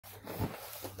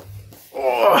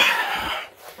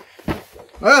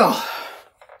Well,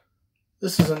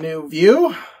 this is a new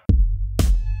view.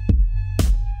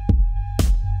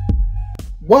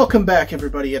 Welcome back,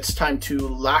 everybody. It's time to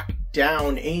lock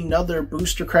down another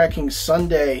booster cracking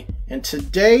Sunday. And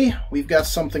today, we've got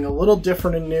something a little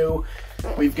different and new.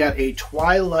 We've got a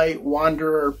Twilight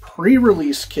Wanderer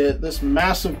pre-release kit. This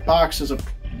massive box is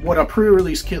what a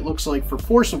pre-release kit looks like for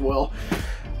Force of Will.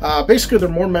 Basically, they're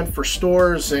more meant for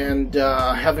stores and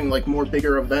having like more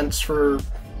bigger events for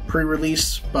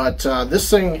pre-release. But this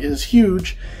thing is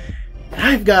huge.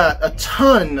 I've got a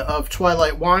ton of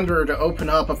Twilight Wanderer to open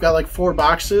up. I've got like 4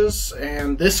 boxes,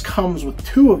 and this comes with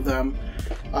 2 of them.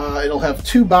 It'll have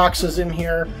 2 boxes in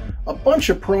here, a bunch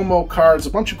of promo cards, a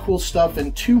bunch of cool stuff,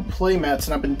 and 2 playmats.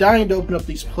 And I've been dying to open up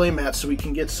these playmats so we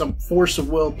can get some Force of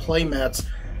Will playmats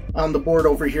on the board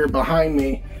over here behind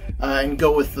me and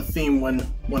go with the theme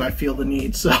when I feel the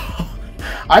need. So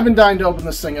I've been dying to open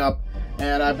this thing up,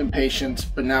 and I've been patient,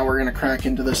 but now we're going to crack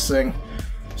into this thing.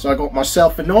 So I got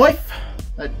myself a knife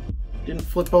that didn't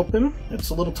flip open. It's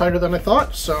a little tighter than I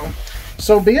thought,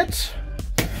 so be it.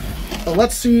 But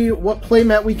let's see what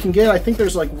playmat we can get. I think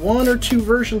there's like 1 or 2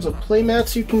 versions of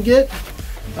playmats you can get.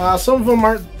 Some of them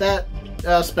aren't that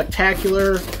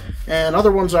spectacular, and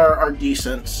other ones are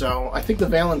decent. So I think the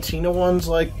Valentina one's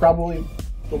like probably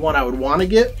the one I would want to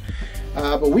get.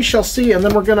 But we shall see, and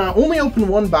then we're going to only open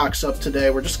 1 box up today.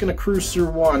 We're just going to cruise through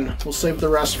 1. We'll save the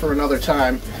rest for another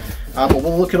time. But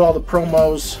we'll look at all the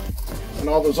promos and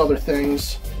all those other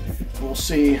things. We'll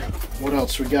see what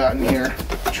else we got in here.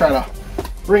 Try to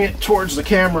bring it towards the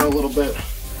camera a little bit.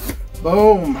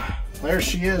 Boom. There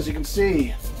she is, you can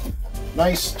see.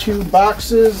 Nice 2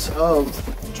 boxes of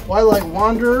Twilight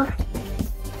Wanderer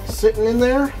sitting in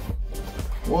there.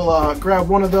 We'll grab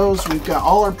one of those. We've got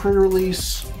all our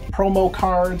pre-release promo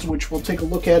cards, which we'll take a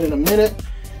look at in a minute,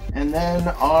 and then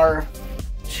our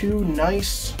 2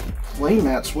 nice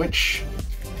playmats, which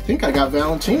I think I got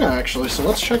Valentina actually, so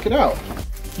let's check it out.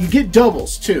 You get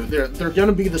doubles too. They're going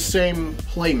to be the same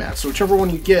playmat, so whichever one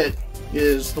you get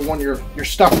is the one you're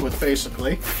stuck with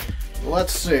basically.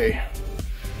 Let's see.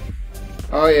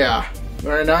 Oh yeah,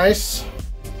 very nice.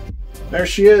 There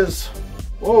she is.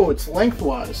 Whoa, it's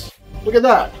lengthwise. Look at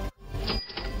that.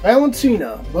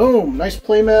 Valentina, boom, nice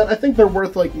playmat. I think they're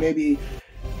worth like maybe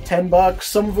 10 bucks.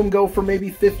 Some of them go for maybe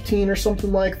 15 or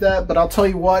something like that, but I'll tell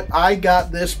you what, I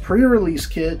got this pre-release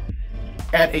kit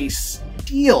at a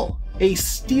steal. A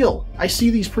steal. I see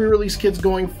these pre-release kits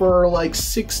going for like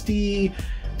 60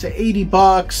 to 80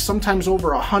 bucks, sometimes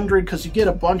over 100 because you get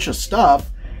a bunch of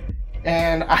stuff.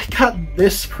 And I got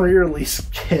this pre-release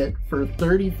kit for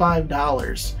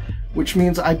 $35, which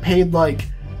means I paid like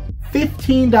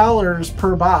 $15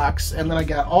 per box, and then I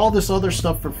got all this other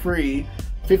stuff for free.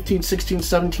 $15, $16,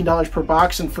 $17 per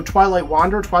box, and for Twilight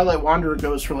Wanderer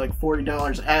goes for like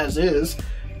 $40 as is.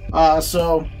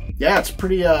 So yeah, it's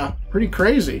pretty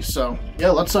crazy. So yeah,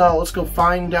 let's go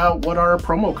find out what our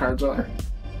promo cards are.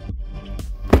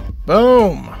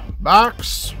 Boom,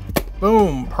 box,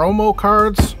 boom, promo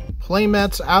cards,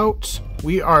 playmats out.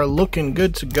 We are looking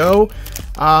good to go.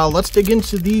 Let's dig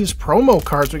into these promo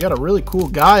cards. We got a really cool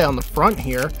guy on the front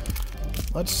here.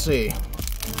 Let's see.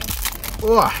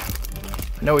 Ugh.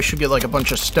 I know we should get like a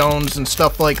bunch of stones and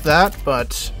stuff like that,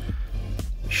 but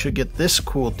we should get this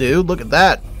cool dude. Look at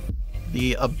that.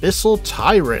 The Abyssal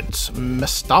Tyrant,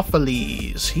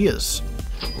 Mistopheles. He is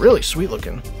really sweet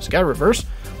looking. This guy reverse.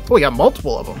 Oh, we got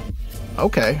multiple of them.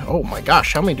 Okay. Oh my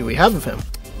gosh, how many do we have of him?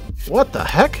 What the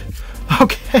heck?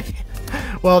 Okay.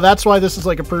 Well, that's why this is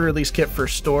like a pre-release kit for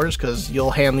stores, because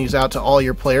you'll hand these out to all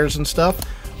your players and stuff.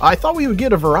 I thought we would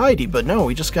get a variety, but no,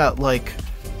 we just got like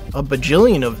a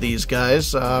bajillion of these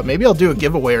guys. Maybe I'll do a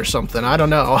giveaway or something. I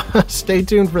don't know. Stay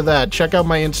tuned for that. Check out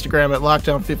my Instagram at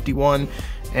Lockdown51,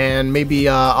 and maybe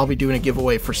I'll be doing a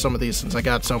giveaway for some of these since I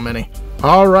got so many.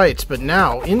 Alright, but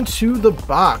now into the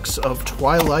box of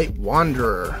Twilight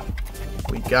Wanderer.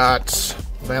 We got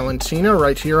Valentina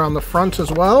right here on the front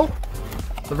as well.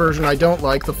 The version I don't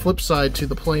like, the flip side to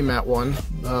the playmat one.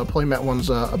 The playmat one's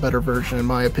a better version in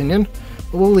my opinion.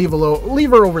 But we'll leave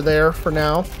her over there for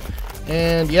now.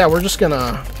 And yeah, we're just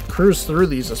gonna cruise through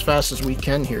these as fast as we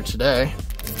can here today.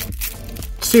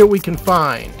 See what we can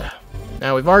find.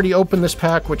 Now, we've already opened this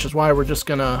pack, which is why we're just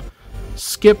gonna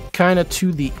skip kind of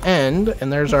to the end.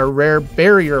 And there's our rare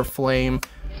Barrier Flame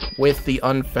with the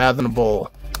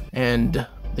Unfathomable. And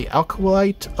the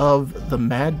Alkalite of the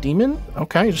Mad Demon.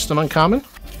 Okay, just an uncommon.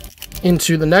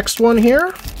 Into the next one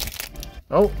here.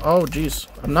 Oh, geez.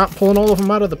 I'm not pulling all of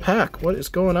them out of the pack. What is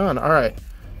going on? All right.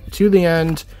 To the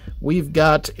end, we've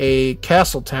got a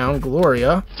Castletown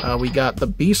Gloria. We got the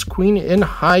Beast Queen in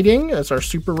Hiding as our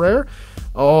super rare.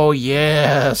 Oh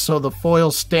yeah, so the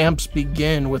foil stamps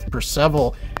begin with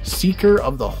Percival, Seeker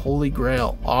of the Holy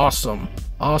Grail. Awesome.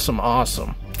 Awesome,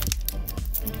 awesome.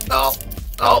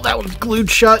 Oh, that one's glued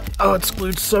shut. Oh, it's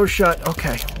glued so shut.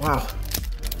 Okay, wow.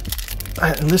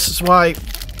 And this is why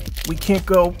we can't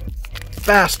go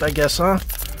fast, I guess, huh?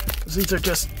 Because these are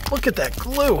just, look at that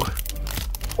glue.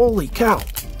 Holy cow.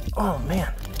 Oh,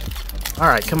 man. All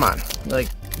right, come on. Like,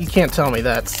 you can't tell me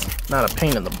that's not a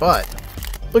pain in the butt.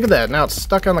 Look at that. Now it's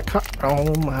stuck on the car.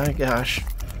 Oh, my gosh.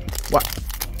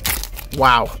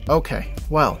 Wow. Okay.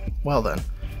 Well then.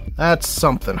 That's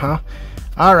something, huh?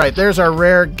 All right, there's our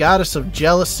rare Goddess of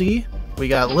Jealousy. We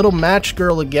got Little Match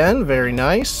Girl again. Very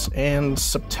nice. And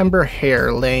September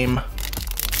Hair. Lame.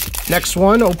 Next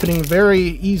one, opening very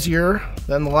easier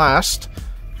than the last.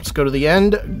 Let's go to the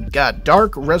end. Got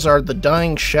Dark Rezard the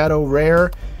Dying Shadow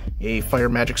Rare, a Fire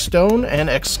Magic Stone, and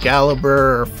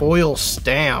Excalibur foil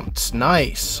stamped.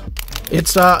 Nice.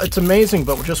 It's amazing,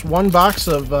 but with just one box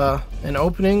of an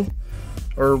opening,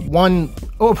 or one...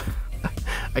 Oh,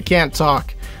 I can't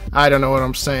talk. I don't know what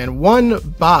I'm saying. One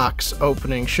box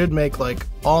opening should make like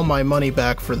all my money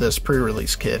back for this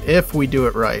pre-release kit if we do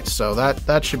it right. So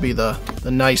that should be the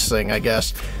nice thing, I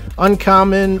guess.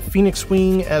 Uncommon, Phoenix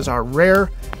Wing as our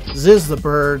rare, Ziz the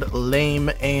Bird, lame,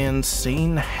 and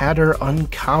Sane Hatter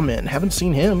uncommon. Haven't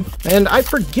seen him. And I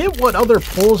forget what other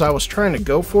pulls I was trying to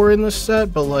go for in this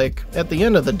set, but like at the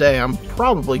end of the day, I'm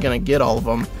probably gonna get all of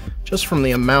them just from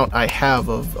the amount I have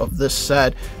of this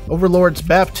set. Overlord's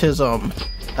Baptism,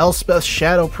 Elspeth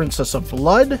Shadow Princess of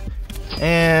Blood,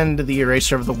 and the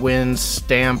Eraser of the Winds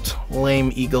stamped,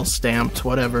 lame eagle stamped,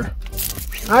 whatever.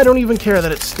 I don't even care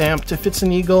that it's stamped. If it's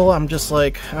an eagle, I'm just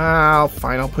like,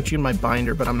 fine, I'll put you in my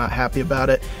binder, but I'm not happy about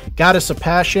it. Goddess of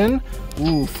Passion,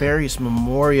 ooh, Fairy's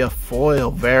Memoria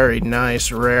foil, very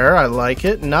nice, rare, I like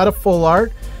it. Not a full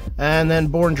art, and then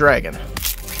Born Dragon.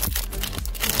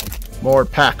 More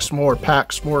packs, more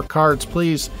cards,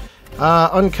 please.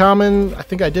 Uncommon, I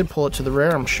think I did pull it to the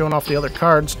rare. I'm showing off the other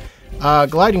cards.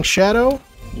 Gliding Shadow,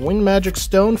 Wind Magic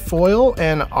Stone foil,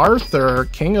 and Arthur,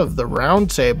 King of the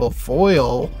Round Table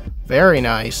foil. Very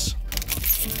nice.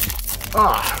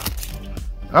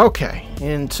 Okay,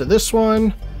 into this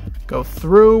one. Go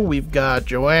through. We've got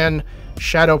Joanne,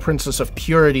 Shadow Princess of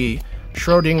Purity,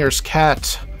 Schrodinger's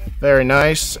Cat. Very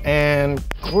nice. And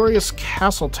Glorious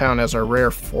Castletown as our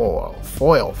rare foil.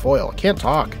 Foil. I can't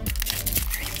talk.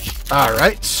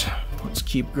 Alright. Let's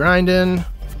keep grinding.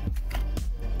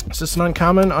 Is this an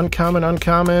uncommon?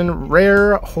 Uncommon.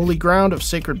 Rare, Holy Ground of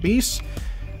Sacred Beasts.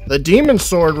 The Demon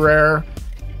Sword rare.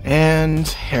 And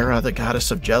Hera, the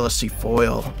Goddess of Jealousy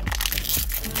foil.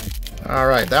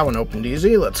 Alright, that one opened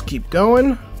easy. Let's keep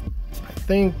going. I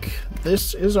think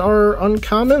this is our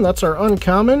uncommon. That's our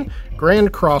uncommon.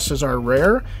 Grand Cross is our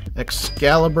rare.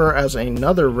 Excalibur as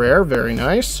another rare. Very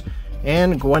nice.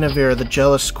 And Guinevere, the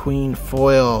Jealous Queen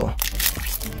foil.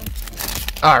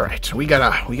 Alright, we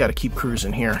gotta keep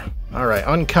cruising here. Alright,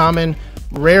 uncommon.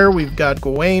 Rare, we've got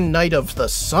Gawain, Knight of the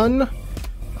Sun.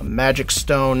 A Magic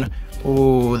Stone.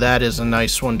 Ooh, that is a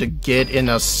nice one to get in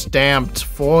a stamped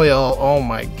foil. Oh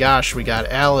my gosh, we got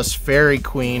Alice, Fairy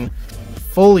Queen.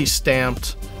 Fully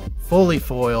stamped. Fully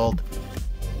foiled.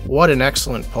 What an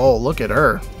excellent pull. Look at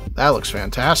her. That looks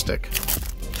fantastic.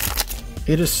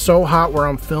 It is so hot where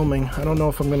I'm filming. I don't know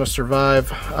if I'm going to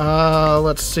survive.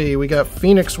 Let's see. We got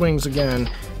Phoenix Wings again.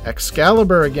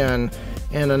 Excalibur again.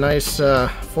 And a nice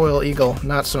foil eagle.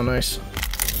 Not so nice.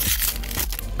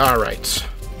 Alright.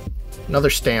 Another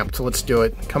stamped. Let's do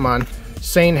it. Come on.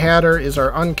 Sane Hatter is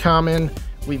our uncommon.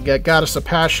 We've got Goddess of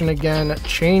Passion again.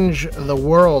 Change the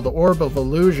World. Orb of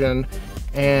Illusion.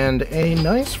 And a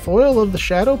nice foil of the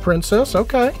Shadow Princess.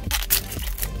 Okay.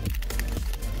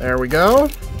 There we go.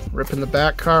 Ripping the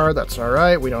back card. That's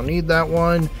alright. We don't need that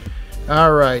one.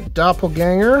 Alright.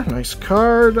 Doppelganger. Nice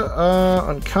card.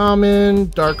 Uncommon.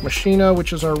 Dark Machina,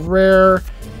 which is our rare.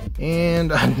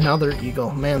 And another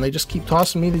eagle. Man, they just keep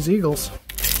tossing me these eagles.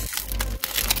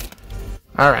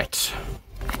 Alright.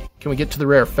 Can we get to the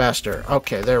rare faster?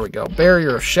 Okay, there we go.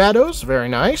 Barrier of Shadows. Very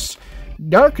nice.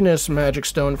 Darkness Magic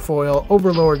Stone foil.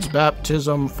 Overlord's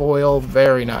Baptism foil.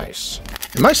 Very nice.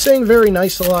 Am I saying very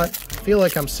nice a lot? I feel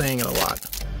like I'm saying it a lot.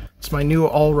 It's my new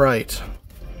alright.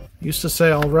 Used to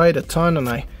say alright a ton, and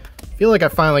I feel like I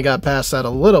finally got past that a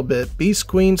little bit. Beast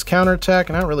Queen's counterattack,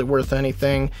 not really worth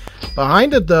anything.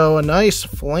 Behind it, though, a nice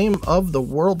Flame of the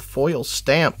World foil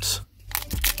stamped.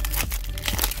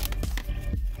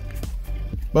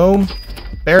 Boom.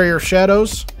 Barrier of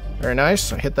Shadows. Very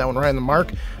nice. I hit that one right in the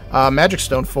mark. Magic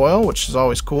Stone foil, which is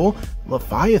always cool.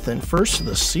 Leviathan, First of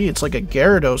the Sea. It's like a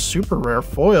Gyarados super rare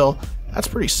foil. That's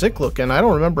pretty sick looking. I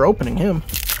don't remember opening him.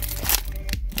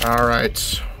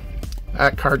 Alright.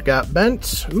 That card got bent.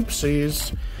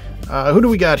 Oopsies. Who do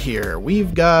we got here?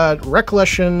 We've got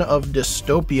Recollection of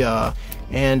Dystopia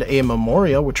and a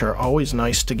Memoria, which are always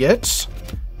nice to get.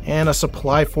 And a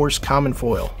Supply Force common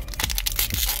foil.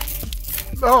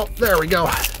 Oh, there we go.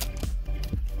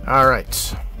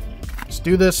 Alright. Let's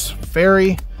do this.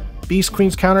 Fairy. Beast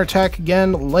Queen's counterattack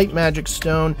again. Light Magic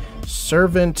Stone.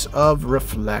 Servant of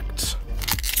Reflect.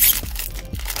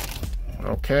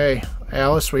 Okay.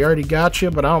 Alice, we already got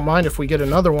you, but I don't mind if we get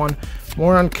another one.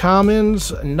 More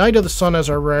uncommons. Knight of the Sun as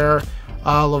our rare.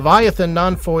 Leviathan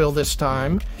non-foil this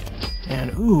time.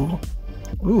 And ooh,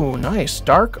 nice.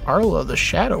 Dark Arla, the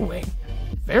Shadow Wing.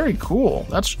 Very cool.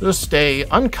 That's just a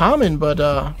uncommon, but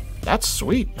that's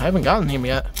sweet. I haven't gotten him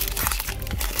yet.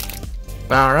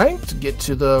 Alright, to get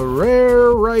to the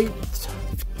rare right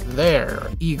there.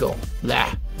 Eagle.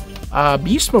 Blah.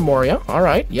 Beast Memoria.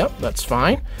 Alright, yep, that's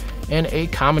fine. And a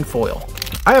common foil.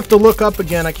 I have to look up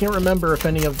again. I can't remember if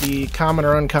any of the common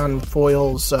or uncommon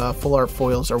foils, full art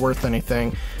foils, are worth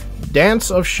anything. Dance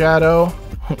of Shadow,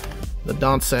 the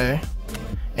Danse,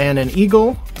 and an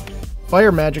Eagle,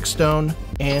 Fire Magic Stone,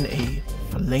 and a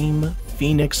Flame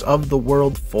Phoenix of the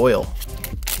World foil.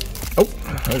 Oh,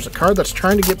 there's a card that's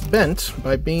trying to get bent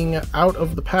by being out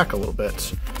of the pack a little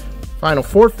bit. Final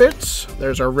forfeits.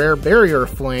 There's our rare Barrier of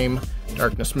Flame,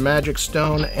 Darkness Magic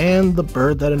Stone, and the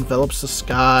Bird That Envelops the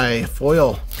Sky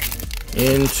foil.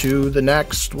 Into the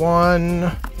next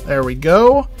one. There we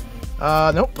go.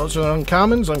 Nope, those are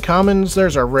uncommons. Uncommons,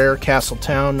 there's our rare Castle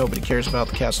Town. Nobody cares about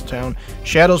the Castle Town.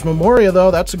 Shadow's Memoria,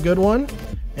 though, that's a good one.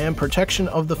 And Protection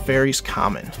of the Fairies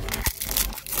common.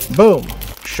 Boom.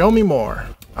 Show me more.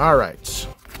 Alright.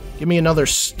 Give me another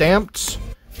stamped.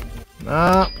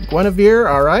 Guinevere,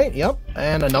 alright, yep.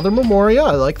 And another Memoria.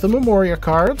 I like the Memoria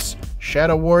cards.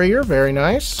 Shadow Warrior, very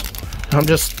nice. I'm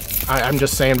just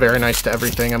saying very nice to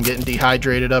everything. I'm getting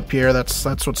dehydrated up here. That's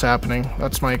what's happening.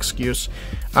 That's my excuse.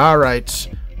 Alright.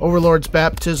 Overlord's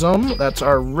Baptism. That's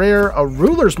our rare A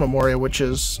Ruler's Memoria, which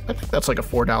is, I think that's like a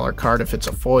 $4 card if it's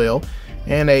a foil.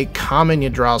 And a common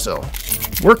Yggdrasil.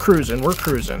 We're cruising, we're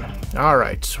cruising.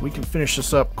 Alright, we can finish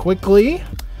this up quickly.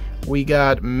 We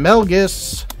got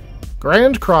Melgus,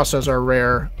 Grand Cross as our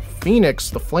rare, Phoenix,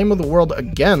 the Flame of the World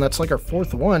again, that's like our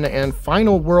fourth one, and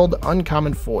Final World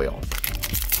uncommon foil.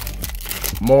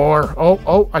 More.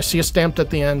 Oh, I see a stamped at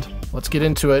the end. Let's get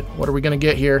into it. What are we going to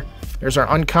get here? There's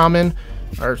our uncommon,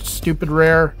 our stupid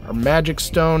rare, our Magic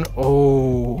Stone.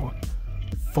 Oh,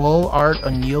 Full Art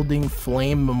Unyielding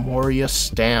Flame Memoria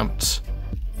stamped.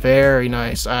 Very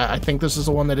nice. I think this is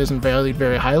the one that isn't valued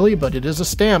very highly, but it is a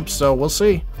stamp, so we'll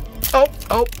see. Oh,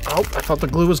 I thought the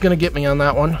glue was going to get me on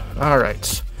that one.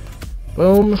 Alright.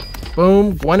 Boom,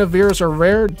 boom. Guinevere's are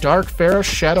rare. Dark Pharaoh,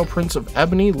 Shadow Prince of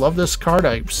Ebony. Love this card.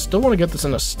 I still want to get this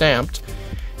in a stamped.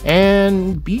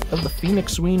 And Beat of the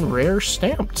Phoenix Wing rare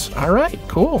stamped. Alright,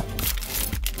 cool.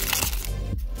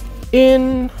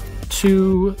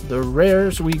 Into the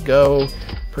rares we go.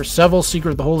 Percival,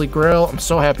 Secret of the Holy Grail. I'm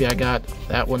so happy I got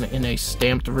that one in a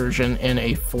stamped version, and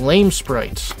a Flame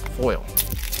Sprite foil.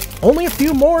 Only a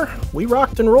few more. We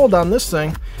rocked and rolled on this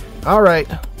thing. Alright,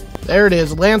 there it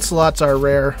is. Lancelot's our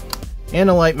rare, and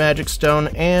a Light Magic Stone,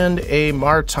 and a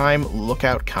Maritime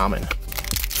Lookout common.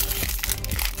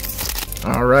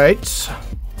 Alright,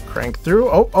 crank through.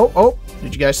 Oh,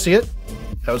 did you guys see it?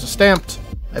 That was a stamped,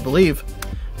 I believe.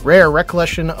 Rare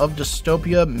Recollection of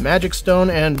Dystopia, Magic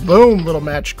Stone, and boom, Little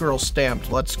Match Girl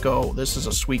stamped. Let's go. This is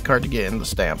a sweet card to get in the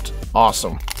stamped.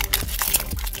 Awesome.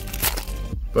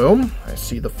 Boom. I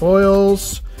see the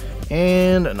foils.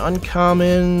 And an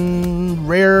uncommon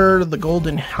rare, the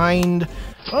Golden Hind.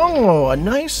 Oh, a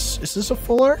nice... Is this a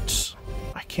full art?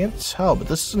 I can't tell, but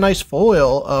this is a nice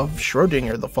foil of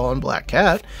Schrodinger, the Fallen Black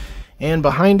Cat. And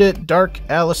behind it, Dark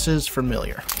Alice's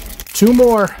Familiar. Two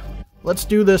more. Let's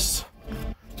do this.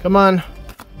 Come on,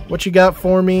 what you got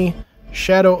for me?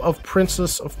 Shadow of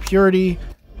Princess of Purity,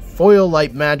 Foil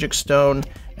Light Magic Stone,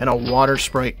 and a Water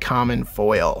Sprite common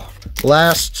foil.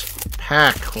 Last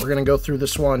pack. We're going to go through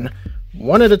this one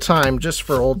at a time, just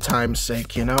for old time's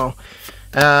sake, you know.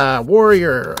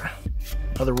 Warrior.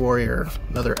 Another warrior.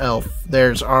 Another elf.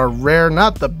 There's our rare,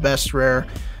 not the best rare,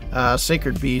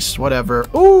 Sacred Beast, whatever.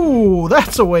 Ooh,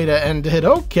 that's a way to end it.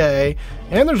 Okay.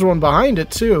 And there's one behind it,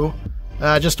 too.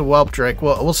 Just a Whelp Drake.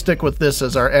 We'll stick with this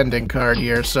as our ending card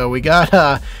here. So we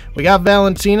got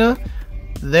Valentina.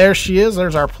 There she is.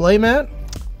 There's our playmat.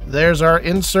 There's our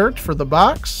insert for the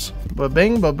box.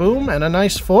 Ba-bing, ba-boom, and a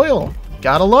nice foil.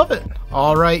 Gotta love it.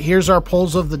 Alright, here's our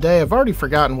pulls of the day. I've already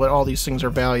forgotten what all these things are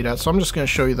valued at, so I'm just going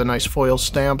to show you the nice foil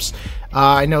stamps.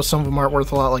 I know some of them aren't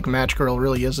worth a lot, like Match Girl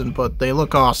really isn't, but they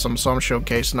look awesome, so I'm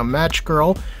showcasing a Match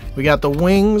Girl. We got the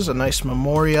wings, a nice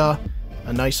Memoria,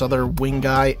 a nice other wing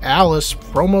guy. Alice,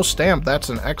 promo stamp, that's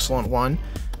an excellent one.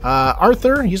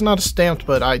 Arthur, he's not a stamped,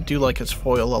 but I do like his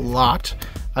foil a lot.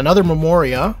 Another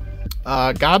Memoria.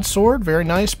 God Sword, very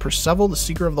nice. Percival, the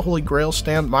Seeker of the Holy Grail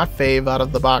stamp, my fave out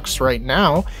of the box right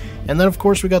now. And then, of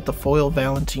course, we got the foil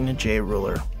Valentina J.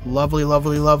 Ruler. Lovely,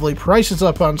 lovely, lovely. Price is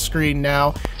up on screen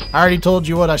now. I already told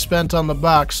you what I spent on the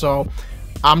box, so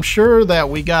I'm sure that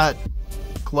we got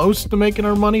close to making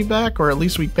our money back, or at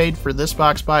least we paid for this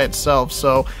box by itself.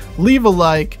 So leave a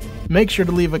like, make sure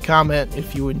to leave a comment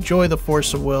if you enjoy the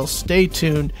Force of Will. Stay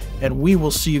tuned, and we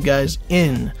will see you guys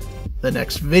in the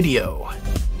next video.